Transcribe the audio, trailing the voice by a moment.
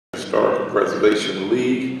Historical Preservation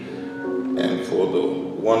League and for the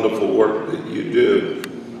wonderful work that you do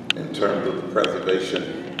in terms of the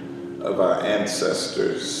preservation of our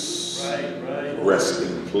ancestors'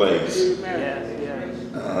 resting place.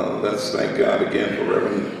 Let's thank God again for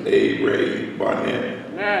Reverend A. Ray Barnett,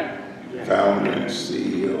 founder and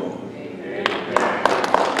CEO.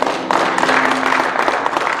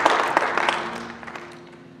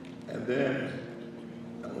 And then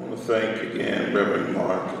I want to thank again Reverend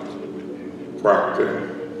Mark Proctor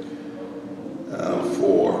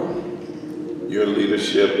for your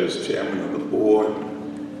leadership as chairman of the board.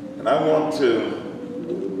 And I want to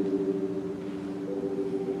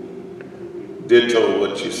ditto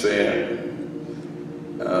what you said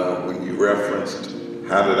when you referenced,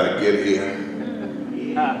 how did I get here?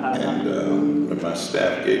 And when my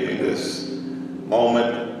staff gave me this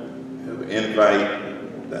moment of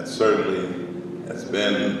invite, that certainly has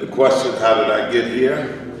been the question, how did I get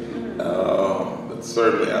here? But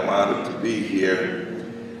certainly I'm honored to be here,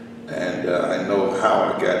 and I know how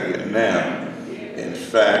I got here now. In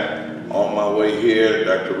fact, on my way here,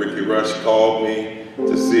 Dr. Ricky Rush called me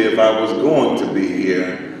to see if I was going to be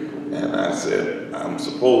here, and I said, I'm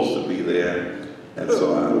supposed to be there, and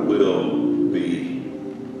so I will be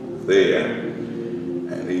there.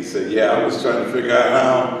 And he said, yeah, I was trying to figure out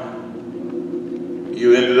how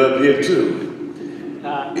you ended up here too.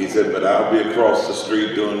 He said, but I'll be across the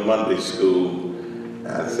street doing Monday school.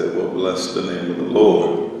 I said, well, bless the name of the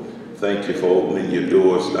Lord. Thank you for opening your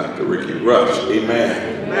doors, Dr. Ricky Rush.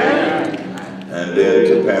 Amen. Amen. And then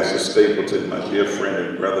to Pastor Stapleton, my dear friend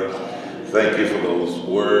and brother, thank you for those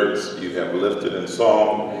words you have lifted in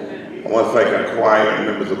song. I want to thank our choir and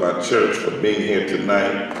members of our church for being here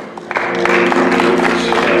tonight.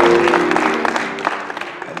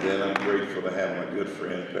 And then I'm grateful to have my good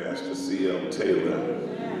friend, Pastor C.L. Taylor,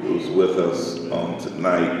 who's with us on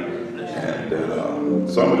tonight. And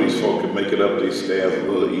some of these folk can make it up these stairs a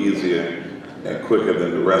little easier and quicker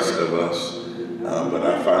than the rest of us. But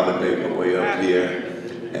I finally made my way up here.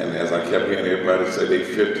 And as I kept hearing everybody say they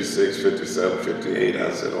 56, 57, 58,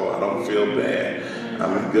 I said, oh, I don't feel bad.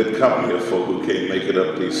 I'm in good company of folk who can't make it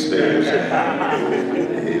up these stairs.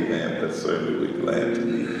 Amen. But certainly we're glad to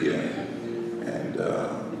be here. And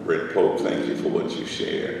Britt Pope, thank you for what you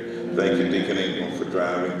shared. Thank you, Deacon Ingram, for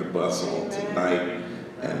driving the bus on tonight.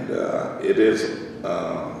 And it is,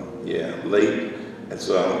 late, and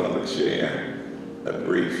so I'm going to share a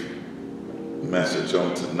brief message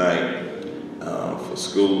on tonight. For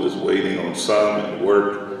school is waiting on some and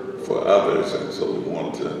work for others, and so we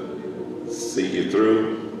want to see you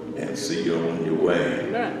through and see you on your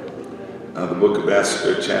way. The book of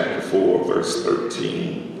Esther, chapter 4, verse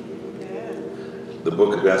 13. The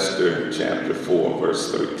book of Esther, chapter 4,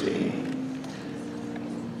 verse 13.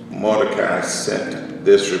 Mordecai sent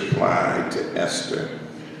this reply to Esther.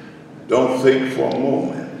 Don't think for a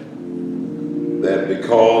moment that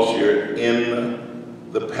because you're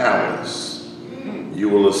in the palace, you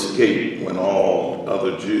will escape when all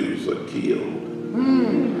other Jews are killed.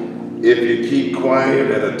 If you keep quiet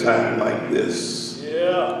at a time like this,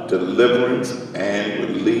 deliverance and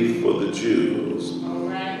relief for the Jews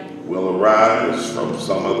will arise from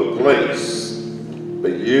some other place,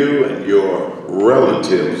 but you and your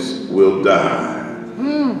relatives will die.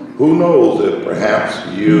 Who knows if perhaps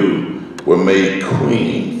you were made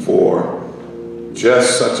queen for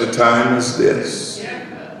just such a time as this.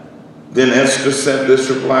 Then Esther sent this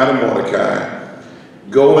reply to Mordecai,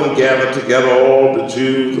 go and gather together all the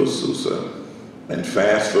Jews of Susa and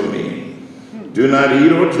fast for me. Do not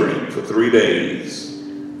eat or drink for 3 days,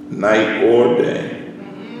 night or day.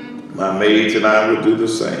 My maids and I will do the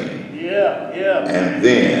same. And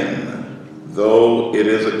then, though it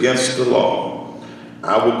is against the law,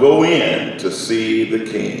 I will go in to see the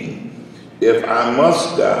king. If I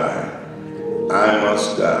must die, I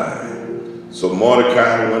must die. So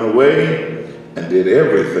Mordecai went away and did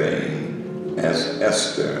everything as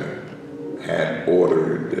Esther had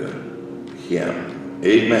ordered him.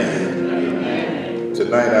 Amen. Amen.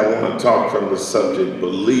 Tonight I want to talk from the subject,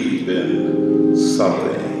 believe in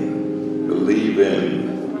something. Believe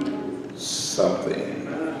in something.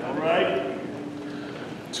 All right.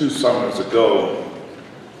 2 summers ago,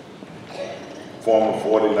 former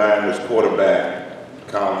 49ers quarterback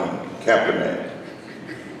Colin Kaepernick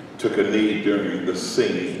took a knee during the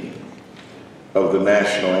singing of the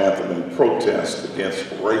national anthem in protest against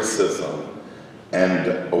racism and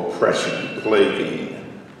oppression plaguing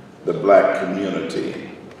the black community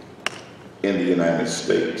in the United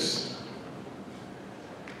States.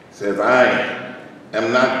 He says, I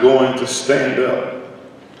am not going to stand up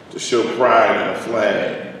to show pride in a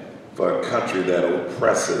flag for a country that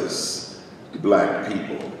oppresses black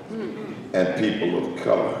people and people of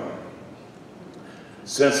color.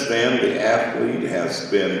 Since then, the athlete has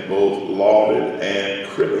been both lauded and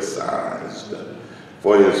criticized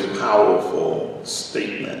for his powerful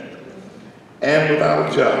statement, and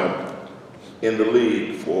without a job in the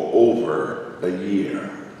league for over a year.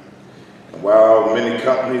 And while many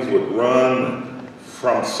companies would run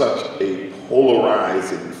from such a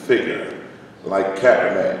polarizing figure like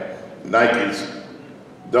Kaepernick, Nike's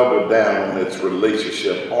doubled down on its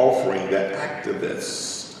relationship, offering the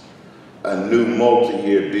activists a new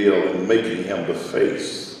multi-year deal and making him the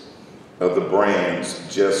face of the brand's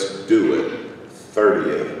Just Do It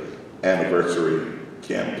 30th anniversary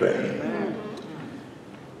campaign.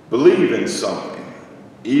 Believe in something,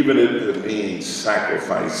 even if it means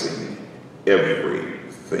sacrificing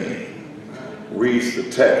everything, reads the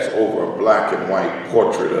text over a black and white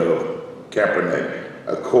portrait of Kaepernick,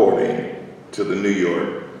 according to the New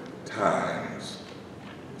York Times.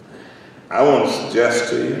 I want to suggest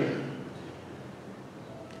to you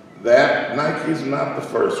that Nike's not the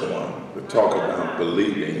first one to talk about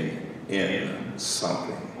believing in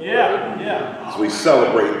something. As we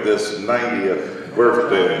celebrate this 90th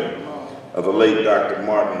birthday of the late Dr.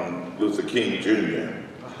 Martin Luther King Jr.,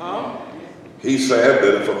 he said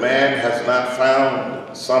that if a man has not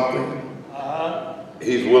found something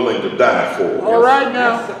he's willing to die for, all right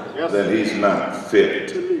now, then he's not fit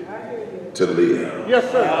to live.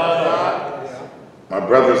 Yes, sir. My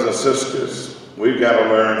brothers and sisters, we've got to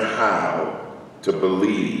learn how to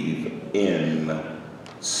believe in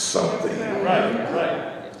something.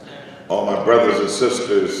 Right. Oh, my brothers and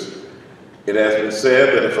sisters, it has been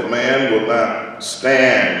said that if a man will not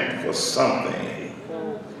stand for something,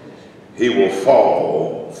 he will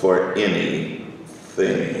fall for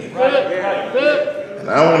anything. And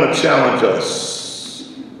I want to challenge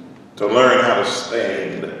us to learn how to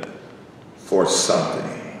stand for something.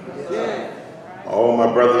 Oh,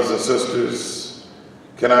 my brothers and sisters,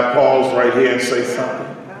 can I pause right here and say something?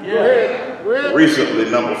 Recently,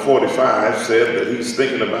 number 45 said that he's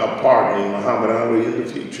thinking about pardoning Muhammad Ali in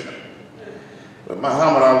the future. But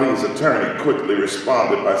Muhammad Ali's attorney quickly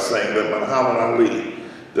responded by saying that Muhammad Ali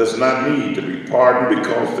does not need to be pardoned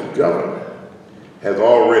because the government has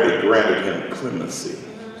already granted him clemency.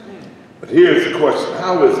 But here's the question: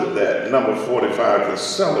 how is it that number 45 can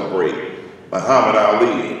celebrate Muhammad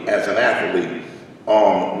Ali as an athlete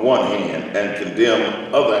on one hand and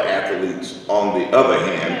condemn other athletes on the other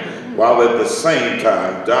hand, while at the same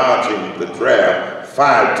time dodging the draft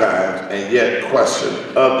 5 times and yet question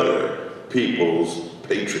other people's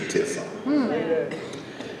patriotism?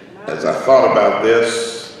 As I thought about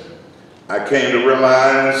this, I came to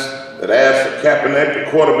realize that as for Kaepernick,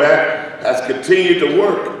 the quarterback has continued to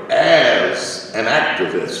work as an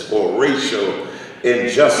activist for racial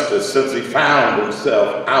injustice since he found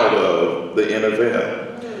himself out of the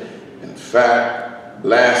NFL. In fact,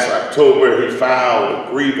 last October, he filed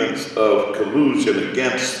a grievance of collusion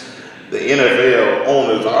against the NFL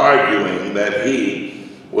owners, arguing that he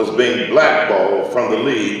was being blackballed from the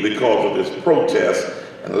league because of his protest.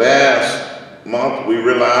 And last month, we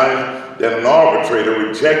realized that an arbitrator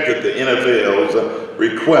rejected the NFL's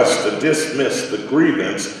request to dismiss the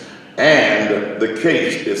grievance, and the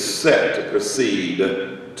case is set to proceed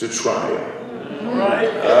to trial.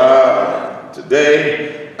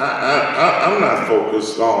 Today, I'm not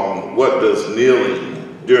focused on what does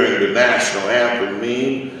kneeling during the national anthem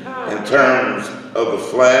mean in terms of the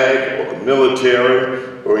flag or the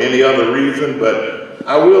military or any other reason, but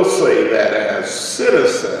I will say that as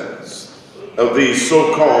citizens of these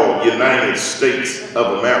so-called United States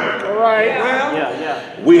of America,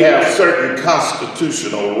 we have certain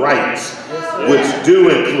constitutional rights which do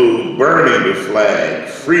include burning the flag,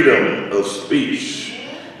 freedom of speech.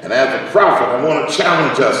 And as a prophet, I want to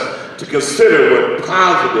challenge us to consider what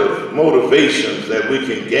positive motivations that we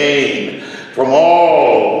can gain from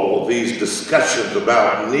all these discussions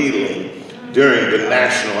about kneeling during the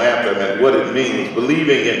national anthem and what it means,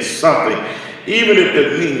 believing in something, even if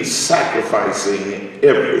it means sacrificing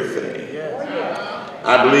everything.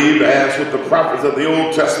 I believe, as with the prophets of the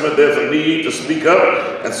Old Testament, there's a need to speak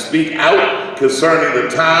up and speak out concerning the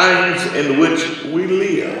times in which we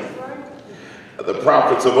live. The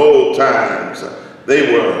prophets of old times,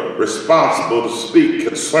 they were responsible to speak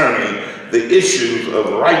concerning the issues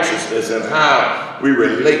of righteousness and how we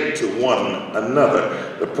relate to one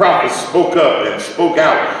another. The prophets spoke up and spoke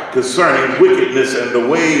out concerning wickedness and the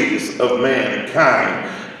ways of mankind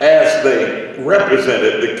as they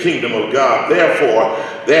represented the kingdom of God. Therefore,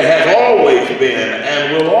 there has always been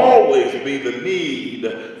and will always be the need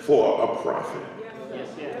for a prophet.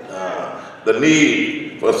 the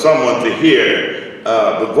need for someone to hear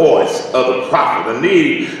the voice of the prophet, the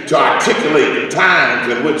need to articulate the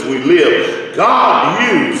times in which we live.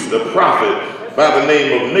 God used a prophet by the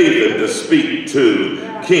name of Nathan to speak to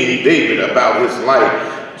King David about his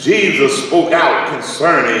life. Jesus spoke out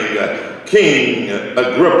concerning King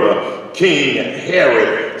Agrippa, King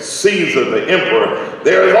Herod, Caesar the emperor.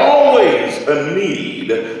 There is always a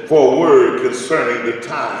need for a word concerning the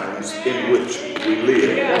times in which we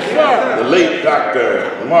live. The late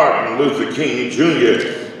Dr. Martin Luther King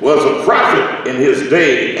Jr. was a prophet in his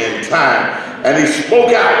day and time, and he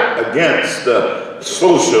spoke out against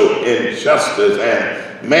social injustice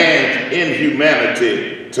and man's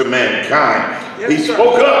inhumanity to mankind. He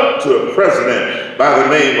spoke up to a president by the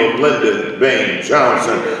name of Lyndon Baines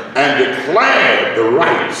Johnson and declared the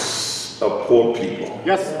rights of poor people.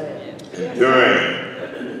 Yes. And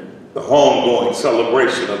during the homegoing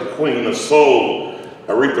celebration of the Queen of Soul,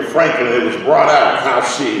 Aretha Franklin, it was brought out how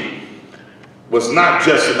she was not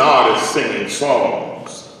just an artist singing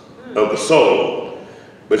songs of the soul,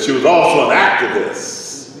 but she was also an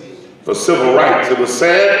activist for civil rights. It was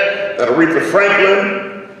said that Aretha Franklin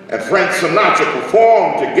and Frank Sinatra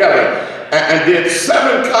performed together and did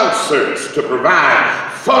 7 concerts to provide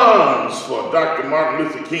funds for Dr. Martin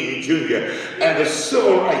Luther King Jr. and the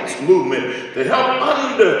civil rights movement to help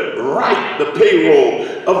underwrite the payroll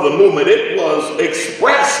of the movement. It was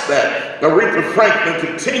expressed that Aretha Franklin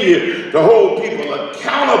continued to hold people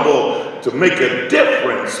accountable to make a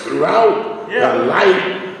difference throughout her life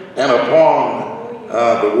and upon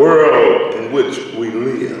the world in which we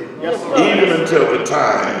live, even until the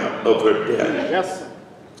time of her death. Yes.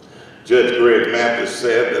 Judge Greg Mathis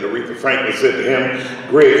said that Aretha Franklin said to him,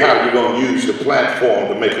 "Greg, how are you going to use your platform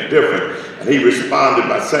to make a difference?" And he responded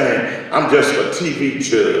by saying, "I'm just a TV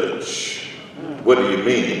judge." What do you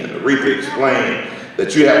mean? And Aretha explained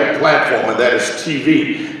that you have a platform, and that is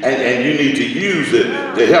TV, and you need to use it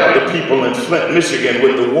to help the people in Flint, Michigan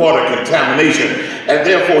with the water contamination. And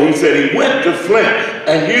therefore, he said he went to Flint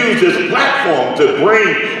and used his platform to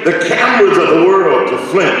bring the cameras of the world to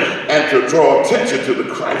Flint and to draw attention to the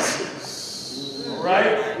crisis.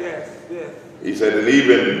 Right? Yes, yes. He said, and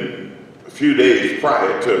even a few days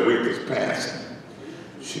prior to Aretha's passing,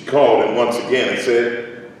 she called him once again and said,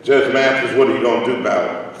 "Judge Mathis, what are you going to do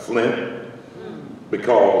about Flint?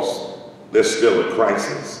 Because there's still a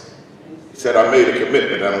crisis." He said, "I made a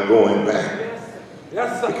commitment and I'm going back."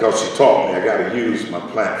 Yes, sir. Because she taught me I got to use my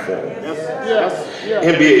platform. Yes.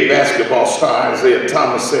 NBA basketball star Isaiah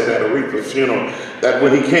Thomas said at Aretha's funeral that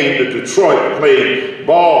when he came to Detroit to play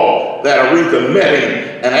ball, that Aretha met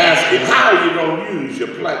him and asked him, "How are you going to use your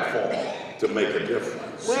platform to make a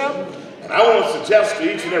difference?" Well, and I want to suggest to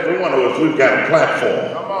each and every one of us, we've got a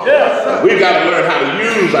platform. Yes. And we've got to learn how to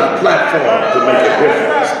use our platform to make a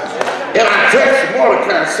difference. In our text,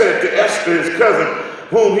 Mordecai said to Esther, his cousin,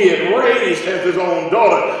 whom he had raised as his own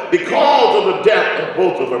daughter, because of the death of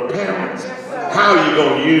both of her parents, how are you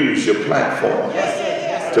going to use your platform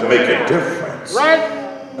to make a difference? Right?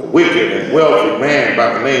 A wicked and wealthy man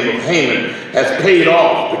by the name of Haman has paid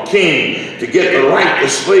off the king to get the right to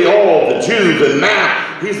slay all the Jews, and now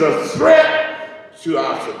he's a threat to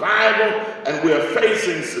our survival, and we're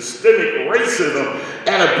facing systemic racism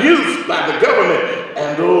and abuse by the government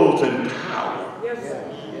and those in power. yes, sir.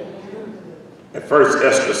 At first,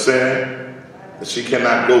 Esther said that she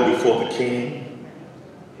cannot go before the king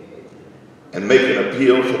and make an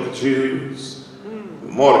appeal for the Jews.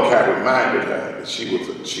 Mordecai reminded her that she was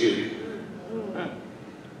a Jew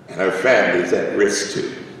and her family is at risk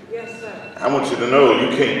too. Yes, sir. I want you to know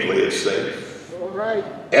you can't play it safe. All right.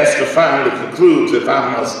 Esther finally concludes, if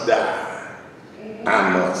I must die, I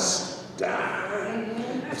must die.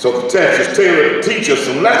 So the text is tailored to teach us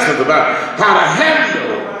some lessons about how to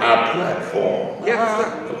handle our platform. Yes,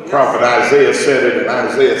 sir. The prophet Isaiah said it in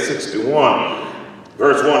Isaiah 61,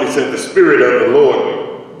 verse 1. He said, "The Spirit of the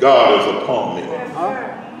Lord God is upon me, Yes, sir.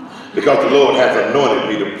 because the Lord hath anointed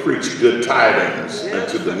me to preach good tidings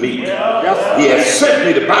unto the meek. Yes. He has sent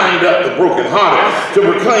me to bind up the brokenhearted, to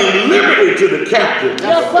proclaim liberty to the captives, and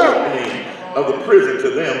Yes, the sir. opening of the prison to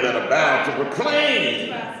them that are bound, to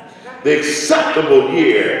proclaim the acceptable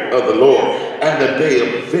year of the Lord and the day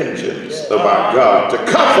of vengeance of our God, to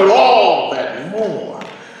comfort all that mourn,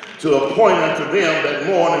 to appoint unto them that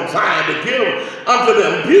mourn in Zion, to give unto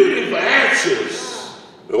them beauty for ashes,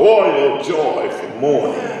 the oil of joy for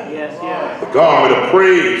mourning, Yes. the garment of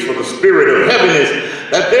praise for the spirit of heaviness,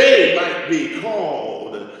 that they might be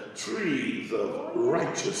called trees of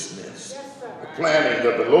righteousness, the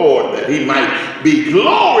planting of the Lord, that he might be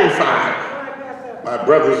glorified." My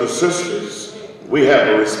brothers and sisters, we have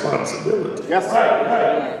a responsibility. Yes,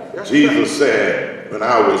 sir. Jesus said, when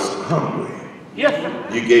I was hungry, Yes,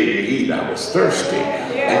 sir. you gave me eat. I was thirsty,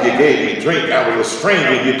 and you gave me drink. I was a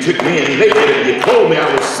stranger, you took me in naked, and you told me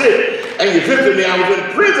I was sick, and you visited me. I was in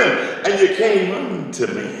prison, and you came unto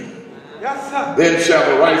me. Yes, sir. Then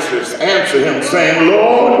shall the righteous answer him, saying,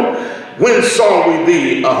 Lord, when saw we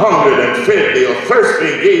thee a hungered and fed thee, or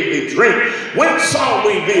thirsty and gave thee drink? When saw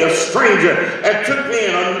we thee a stranger and took thee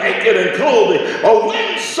in, or naked and clothed thee? Or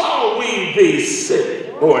when saw we thee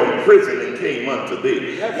sick or in prison and came unto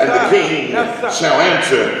thee? Yes, and the king shall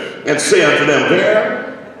answer and say unto them,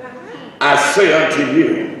 There I say unto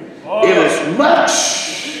you, inasmuch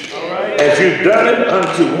as you've done it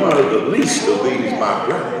unto one of the least of these, my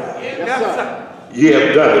brothers, Yes, sir. ye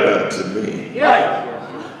have done it unto me. Yes.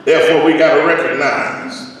 Therefore, we got to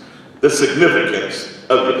recognize the significance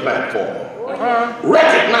of the platform.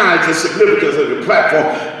 Recognize the significance of the platform,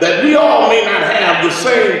 that we all may not have the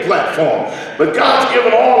same platform, but God's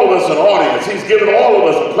given all of us an audience. He's given all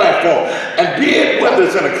of us a platform. And be it whether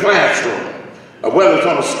it's in a classroom, or whether it's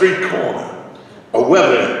on a street corner, or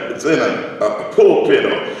whether it's in a pulpit,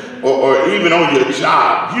 or even on your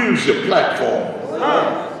job, use your platform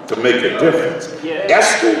to make a difference.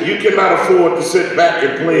 Esther, you cannot afford to sit back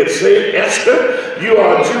and play it safe. Esther, you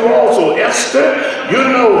are a Jew also. Esther, you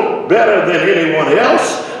know better than anyone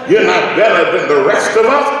else. You're not better than the rest of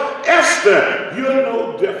us. Esther, you're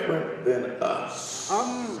no different than us.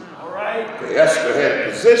 Esther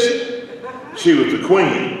had position. She was the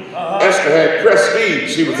queen. Esther had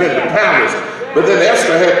prestige. She was in the palace. But then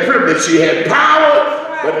Esther had privilege. She had power.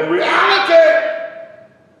 But in reality,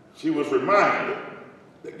 she was reminded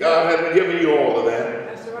that God hasn't given you all of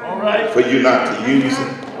that for you not to use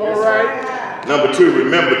it. Number two,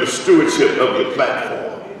 remember the stewardship of your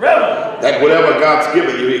platform. That whatever God's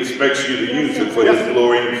given you, he expects you to use it for his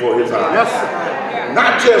glory and for his honor.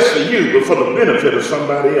 Not just for you, but for the benefit of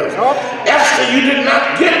somebody else. Esther, you did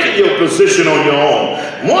not get to your position on your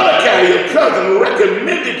own. Mordecai, your cousin,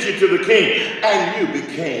 recommended you to the king, and you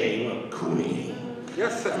became queen.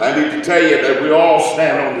 Yes, sir. And I need to tell you that we all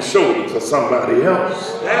stand on the shoulders of somebody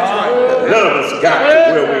else. That's right. None of us got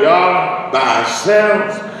to where we are by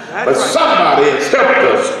ourselves, but somebody has helped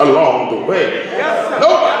us along the way. Yes, sir.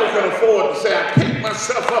 Nobody can afford to say, I picked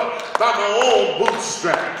myself up by my own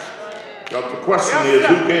bootstraps. But the question is,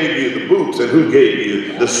 who gave you the boots and who gave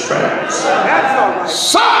you the straps? That's all right.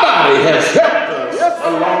 Somebody has helped us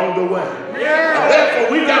along the way. And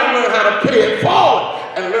therefore, we got to learn how to pay it forward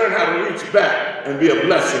and learn how to reach back and be a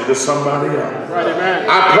blessing to somebody else.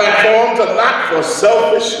 Our platforms are not for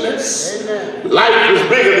selfishness. Life is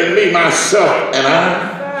bigger than me, myself, and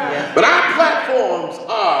I. But our platforms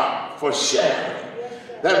are for sharing.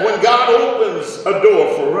 That when God opens a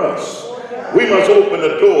door for us, we must open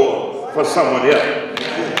a door for someone else.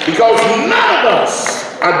 Because none of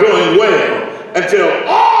us are doing well until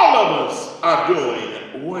all of us are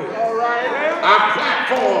doing well. Our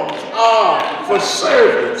platforms are for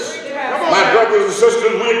service. My brothers and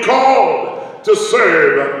sisters, we're called to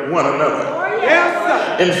serve one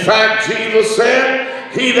another. In fact, Jesus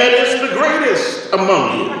said, he that is the greatest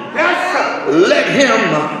among you, let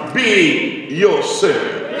him be your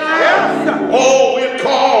servant. Oh, we're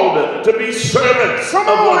called to be servants of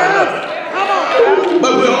one another.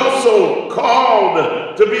 But we're also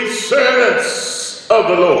called to be servants of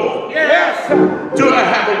the Lord. Do I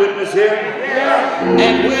have a witness here?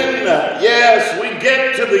 And when, we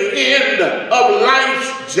get to the end of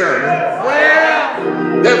life's journey,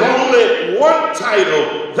 there's only one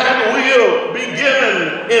title that will be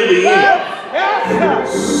given in the end.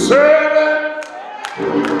 Servant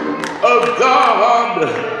of God,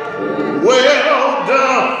 well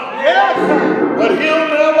done. But he'll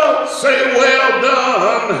never say well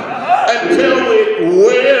done until we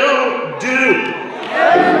will do.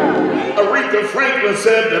 Aretha Franklin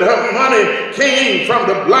said that her money came from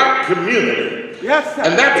the black community.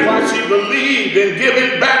 And that's why she believed in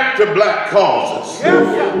giving back to black causes.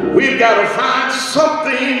 We've got to find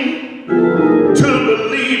something to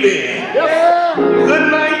believe in.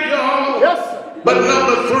 Good night, y'all. But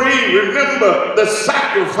number three, remember the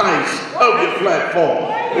sacrifice of your platform.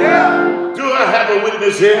 Do I have a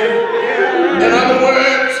witness here? In other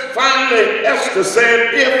words, finally Esther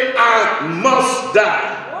said, if I must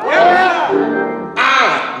die,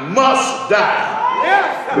 I must die.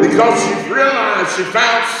 Because she realized she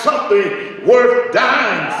found something worth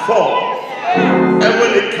dying for. And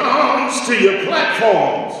when it comes to your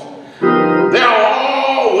platforms, there are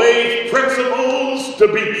always principles to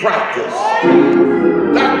be practiced.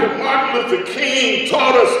 Dr. Martin Luther King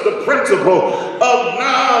taught us the principle of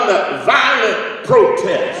nonviolent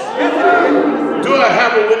protest. Do I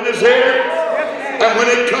have a witness here? And when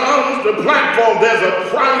it comes to platform, there's a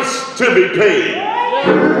price to be paid.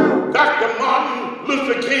 Dr. Martin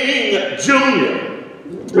Luther King Jr.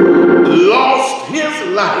 lost his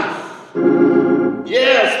life,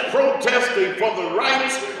 yes, protesting for the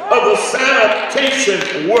rights of the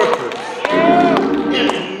sanitation workers in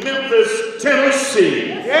Memphis,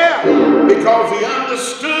 Tennessee, because he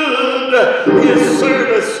understood his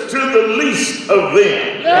service to the least of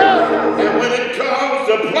them. And when it comes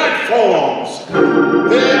to platforms,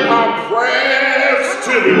 there are prayers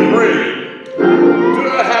to be prayed. Do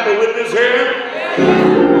I have a witness here?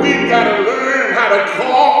 We've got to learn how to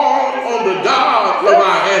call on the God of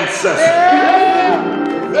our ancestors.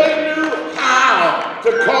 They knew how to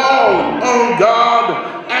call on God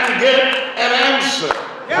and get an answer.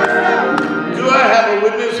 Do I have a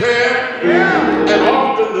witness here? And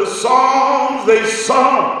often the songs they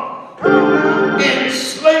sung in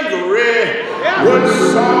slavery were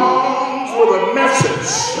songs with a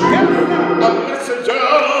message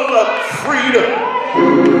of freedom.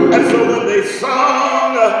 And so when they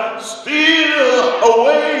sung "Steal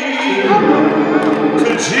Away to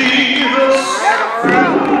Jesus,"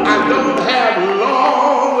 I don't have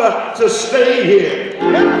long to stay here.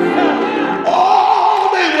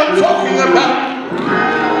 All they were talking about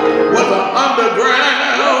was an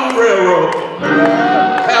underground railroad.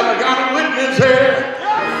 Have I got a witness here?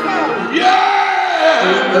 Yeah!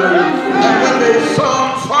 And when they sung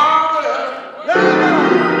 "Father,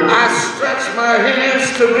 I stretch my hands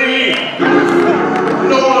to thee,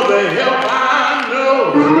 no other help I know,"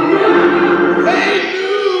 they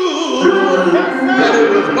knew that it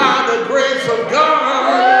was by the grace of God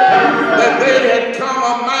that they had come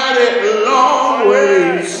a mighty long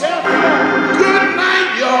ways. Good night,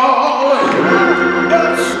 y'all.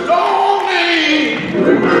 But stormy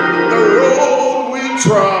the road we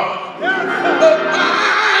trod, but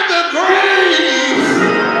by the grace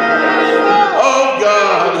of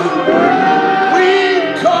God, we've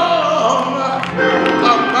come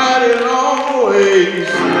a mighty long ways.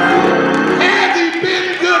 Has he been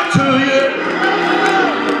good to you?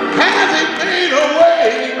 Has he made a way?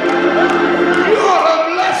 You ought to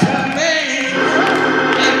bless his name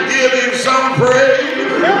and give him some praise.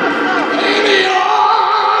 Ain't he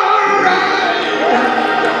all right?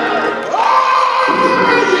 Oh,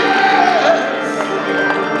 yes.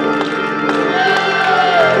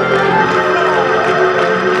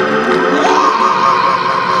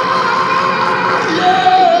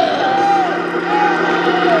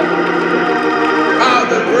 By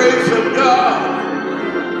the grace of God,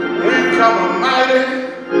 we've come a mighty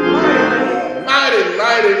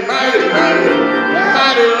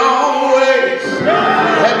long ways.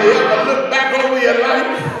 Have you ever looked back over your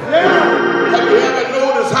life? Have you ever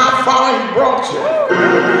noticed how far he brought you?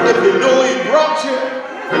 If you know he brought you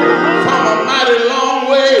from a mighty long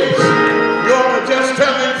ways, you ought to just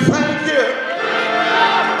tell him, thank you,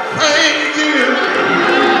 thank you,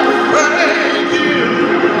 thank you,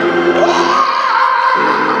 oh,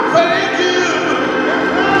 thank you.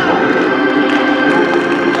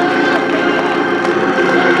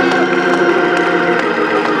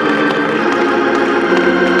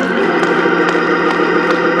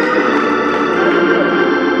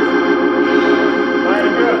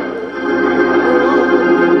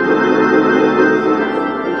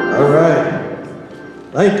 All right.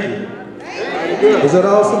 Thank you. Is that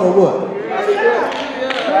awesome or what?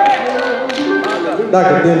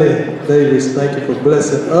 Dr. Denny Davis, thank you for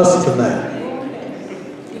blessing us tonight.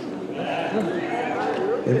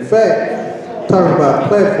 In fact, talking about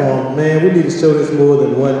platform, man, we need to show this more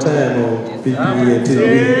than one time on PPN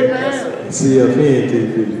TV and CFN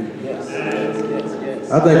TV.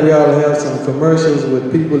 I think we ought to have some commercials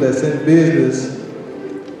with people that's in business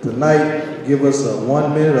tonight. Give us a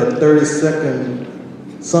 1 minute or 30-second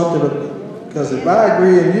something, because if I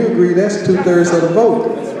agree and you agree, that's 2/3 of the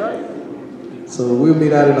vote. That's right. So we'll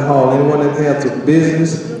meet out in the hall. Anyone that has a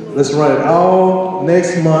business, let's run it all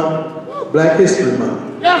next month, Black History Month.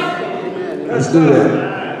 Let's do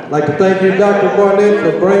that. I'd like to thank you, Dr. Barnett,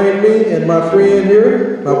 for bringing me and my friend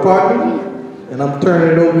here, my partner, and I'm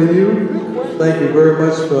turning it over to you. Thank you very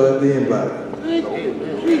much for the invite.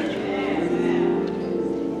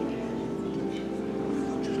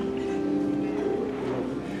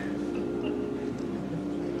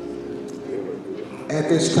 At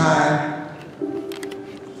this time,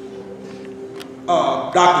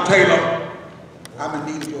 Dr. Taylor, I'm in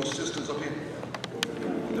need of your assistance up here.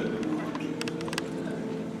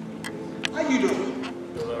 How you doing?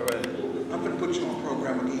 Doing all right. I'm going to put you on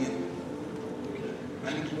program again. I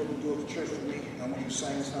need you to do the church for me. I want you to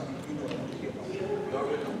sing something. You know what I want to hear. You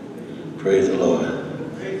already know. Praise the Lord.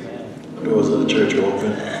 Doors of the church are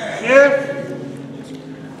open. Yes.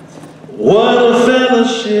 What a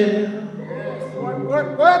fellowship.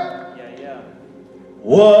 What?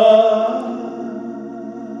 What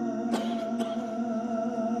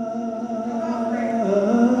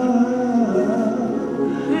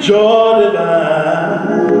joy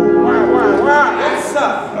divine. Why? Yes,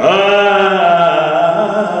 sir.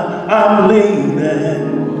 I'm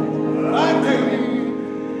leaning.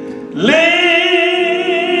 Leaning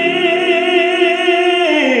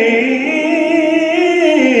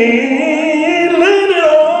on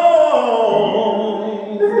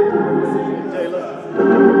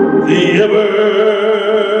the everlasting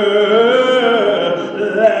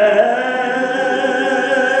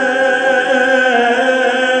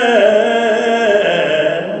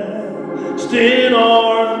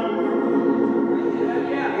arm.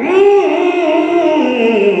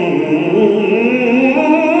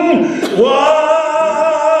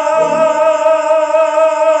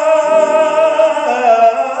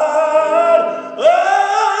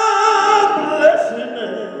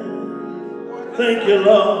 Thank you,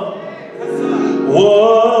 Lord.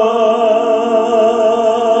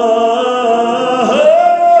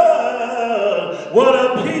 What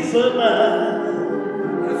a peace of mind.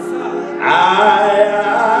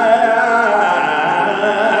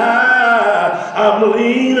 I'm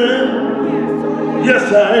leaning.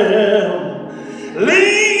 Yes, I am.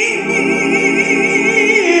 Leaning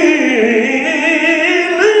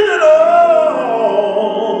on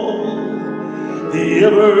the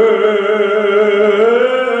everlasting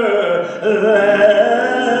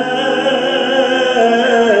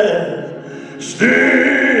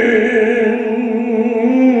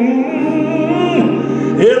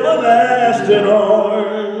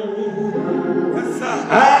arms.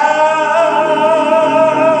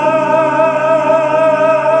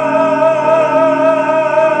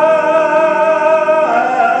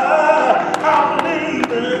 I'm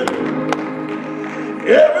leaving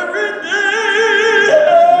every day.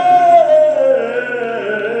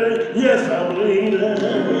 Yes, I'm leaving.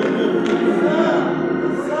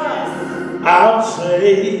 I'm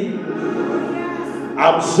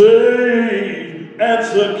saved and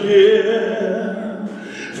secure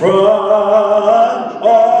from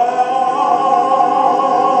all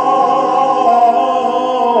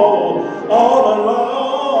alone. I'm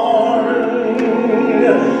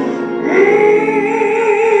leaving.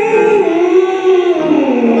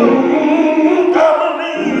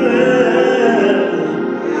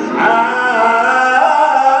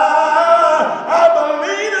 I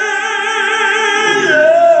believe it.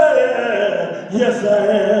 Yes, I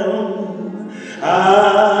am.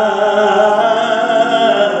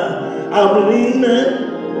 I'm leaning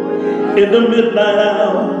in the midnight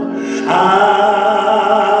hour.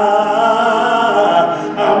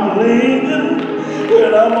 I'm leaning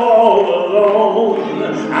when I'm all alone.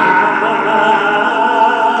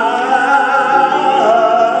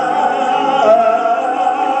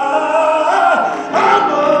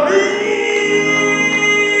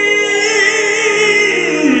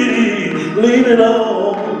 Leaning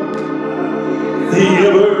on the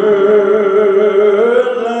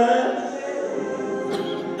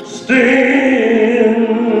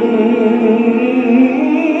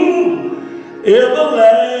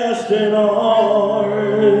everlasting arms.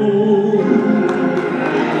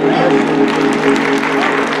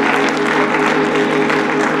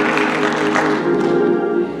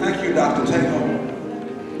 Thank you, Dr. Taylor.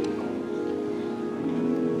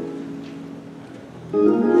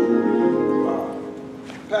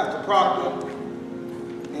 Pastor Proctor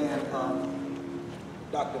and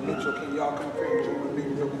Dr. Mitchell, can y'all come up here and join me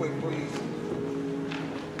real quick, please?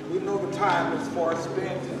 We know the time is far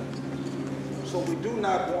spent, so we do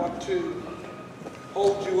not want to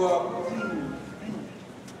hold you up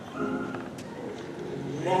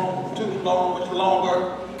much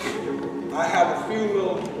longer. I have a few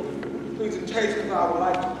little presentations I would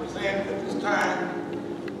like to present at this time.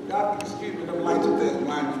 God, excuse me, them lights up there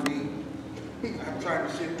blind me. I'm trying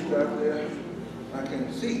to see who's out there. I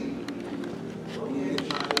can't see. You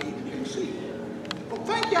can't see. Well,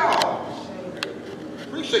 thank y'all.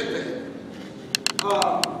 Appreciate that.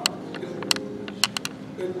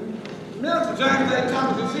 Minister James A.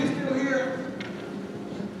 Thomas, is he still here?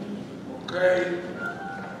 Okay.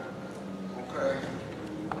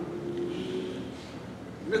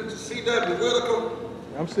 Mr. C.W. Whitaker?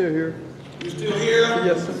 I'm still here. You still here?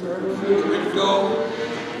 Yes, sir. Ready to go?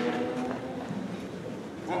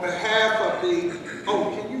 On behalf of the,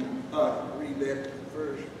 can you read that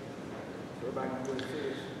first? Everybody know what it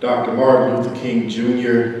says. Dr. Martin Luther King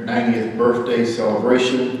Jr. 90th birthday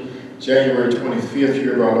celebration January 25th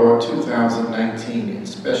year of our Lord 2019, in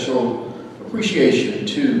special appreciation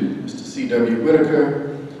to Mr. C.W.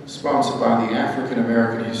 Whitaker, sponsored by the African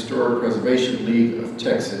American Historic Preservation League of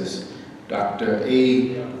Texas, Dr.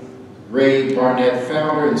 A. Ray Barnett,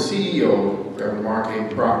 founder and CEO, Reverend Mark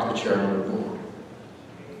A. Proctor, chairman of the board.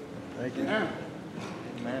 Thank you.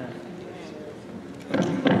 Amen.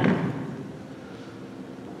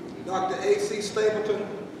 Dr. A.C. Stapleton.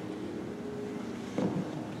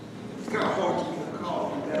 It's kind of hard for me to call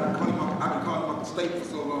him that. I've been calling him up the state for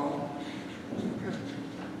so long.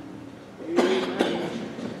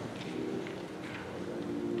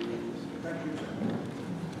 Thank you.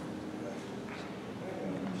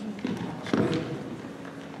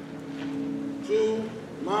 To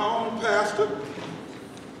my own pastor.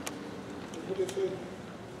 What is it?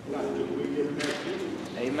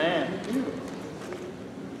 Amen.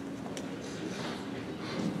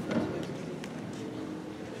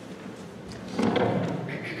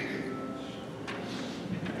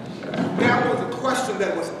 There was a question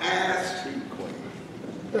that was asked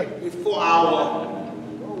before our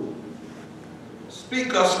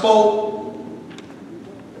speaker spoke.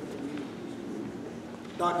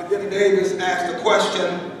 Dr. Denny Davis asked the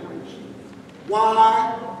question,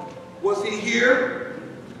 why was he here?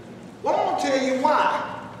 Well, I'm going to tell you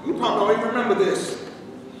why. You probably don't even remember this.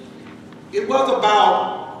 It was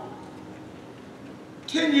about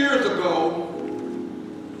 10 years ago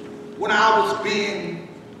when I was being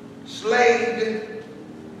slaved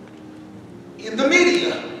in the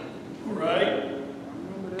media. All right.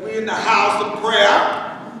 We in the house of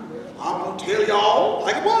prayer. I'm going to tell y'all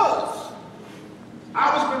like it was.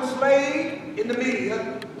 I was enslaved in the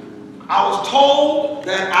media. I was told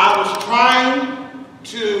that I was trying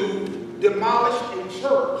to demolish a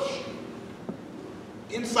church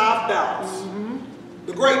in South Dallas,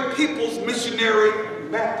 the Great People's Missionary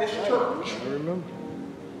Baptist Church. I remember.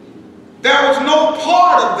 There was no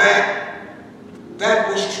part of that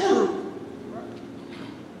was true.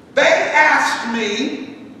 They asked me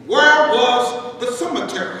where was the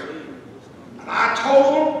cemetery. And I told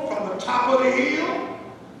them from the top of the hill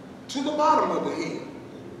to the bottom of the hill.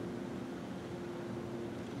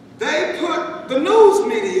 They put, the news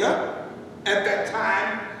media at that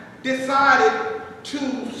time decided to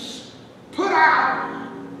put out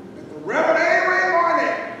that the Reverend A.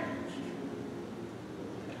 Barnett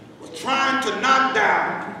was trying to knock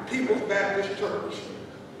down People's Baptist Church.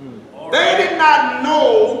 They did not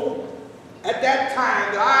know at that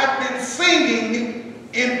time that I'd been singing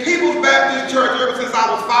in People's Baptist Church ever since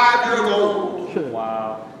I was 5 years old.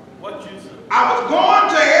 Wow. What you said? I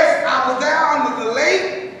was there under the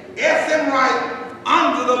late S.M. Wright,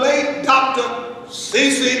 under the late Dr.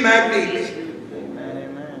 C.C. McNeely,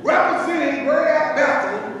 Amen. representing Great Act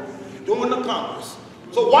Bethel during the Congress.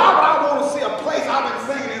 So why would I want to see a place I've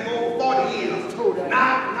been singing in for over 40 years?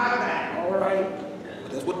 Not that. All right.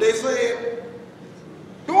 That's what they said.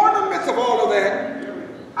 During the midst of all of that,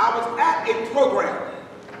 I was at a program.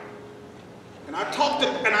 And I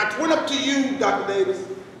went up to you, Dr. Davis,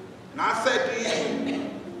 and I said to you,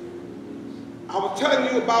 I was telling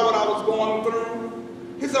you about what I was going through.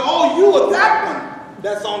 He said, oh, you were that one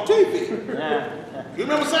that's on TV. You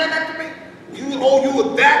remember saying that to me? You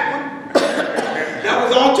were that one that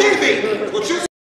was on TV. What you